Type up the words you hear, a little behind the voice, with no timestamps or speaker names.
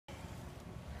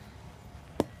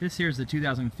This here is the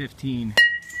 2015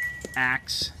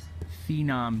 Axe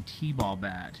Phenom T-ball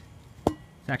bat.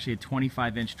 It's actually a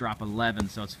 25-inch drop 11,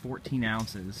 so it's 14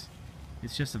 ounces.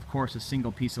 It's just, of course, a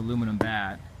single-piece aluminum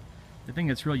bat. The thing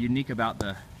that's real unique about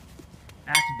the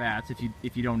Axe bats,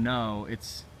 if you don't know,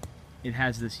 it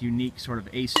has this unique sort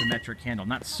of asymmetric handle.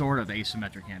 Not sort of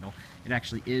asymmetric handle. It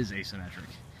actually is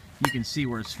asymmetric. You can see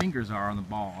where his fingers are on the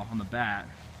ball, on the bat.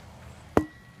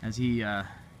 As he,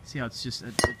 see how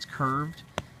it's curved?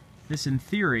 This, in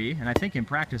theory, and I think in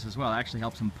practice as well, actually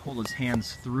helps him pull his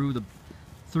hands through to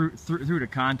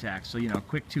contact. So, you know,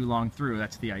 quick to long through,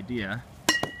 that's the idea.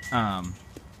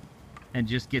 And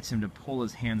just gets him to pull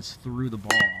his hands through the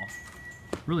ball.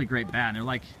 Really great bat. And they're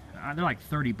like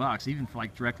 $30, even for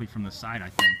directly from the side, I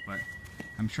think. But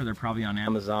I'm sure they're probably on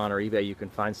Amazon or eBay. You can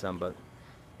find some, but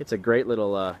it's a great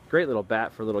little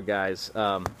bat for little guys,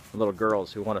 little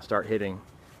girls who want to start hitting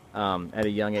at a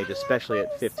young age, especially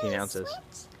at 15 ounces.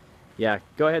 Yeah,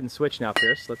 go ahead and switch now,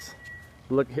 Pierce. Let's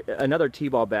look another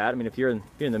T-ball bat. I mean, if you're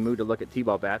in the mood to look at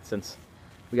T-ball bats, since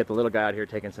we got the little guy out here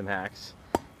taking some hacks.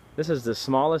 This is the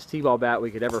smallest T-ball bat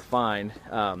we could ever find.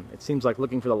 It seems like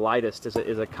looking for the lightest is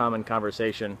a common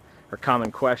conversation or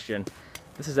common question.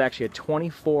 This is actually a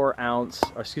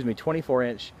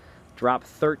 24-inch drop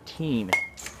 13.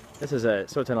 This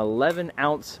is so it's an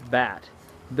 11-ounce bat,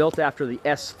 built after the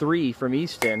S3 from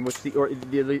Easton, which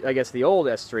I guess the old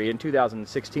S3. In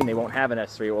 2016 they won't have an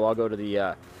S3. It will all go to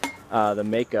the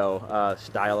Mako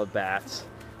style of bats.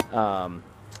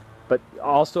 But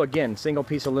also, again, single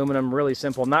piece aluminum, really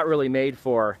simple, not really made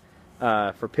for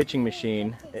pitching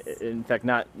machine. In fact,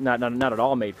 not at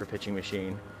all made for pitching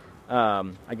machine.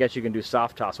 I guess you can do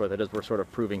soft toss with it, as we're sort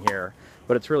of proving here,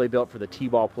 but it's really built for the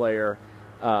T-ball player.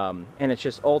 And it's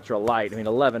just ultra light. I mean,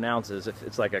 11 ounces.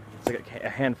 It's like a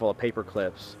handful of paper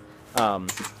clips,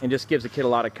 and just gives a kid a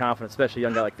lot of confidence, especially a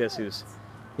young guy like this who's,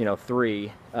 you know,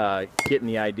 3, getting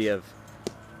the idea of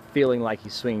feeling like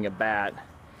he's swinging a bat.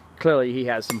 Clearly, he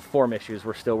has some form issues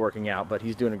we're still working out, but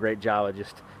he's doing a great job of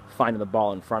just finding the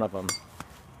ball in front of him.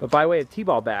 But by way of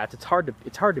T-ball bats, it's hard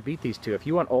to beat these two. If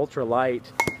you want ultra light,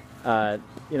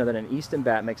 you know, then an Easton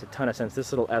bat makes a ton of sense.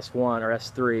 This little S1 or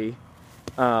S3.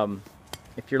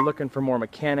 If you're looking for more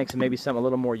mechanics and maybe something a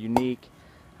little more unique,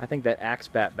 I think that Axe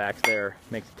bat back there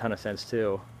makes a ton of sense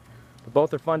too. But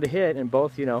both are fun to hit, and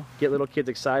both, you know, get little kids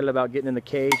excited about getting in the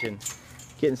cage and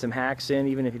getting some hacks in,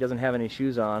 even if he doesn't have any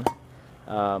shoes on.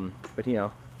 But you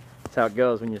know, that's how it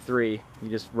goes when you're 3.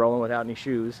 You're just rolling without any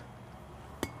shoes.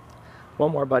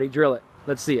 One more, buddy. Drill it.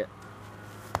 Let's see it.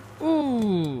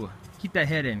 Ooh! Keep that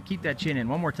head in. Keep that chin in.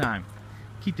 One more time.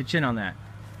 Keep the chin on that.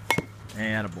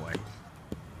 Attaboy.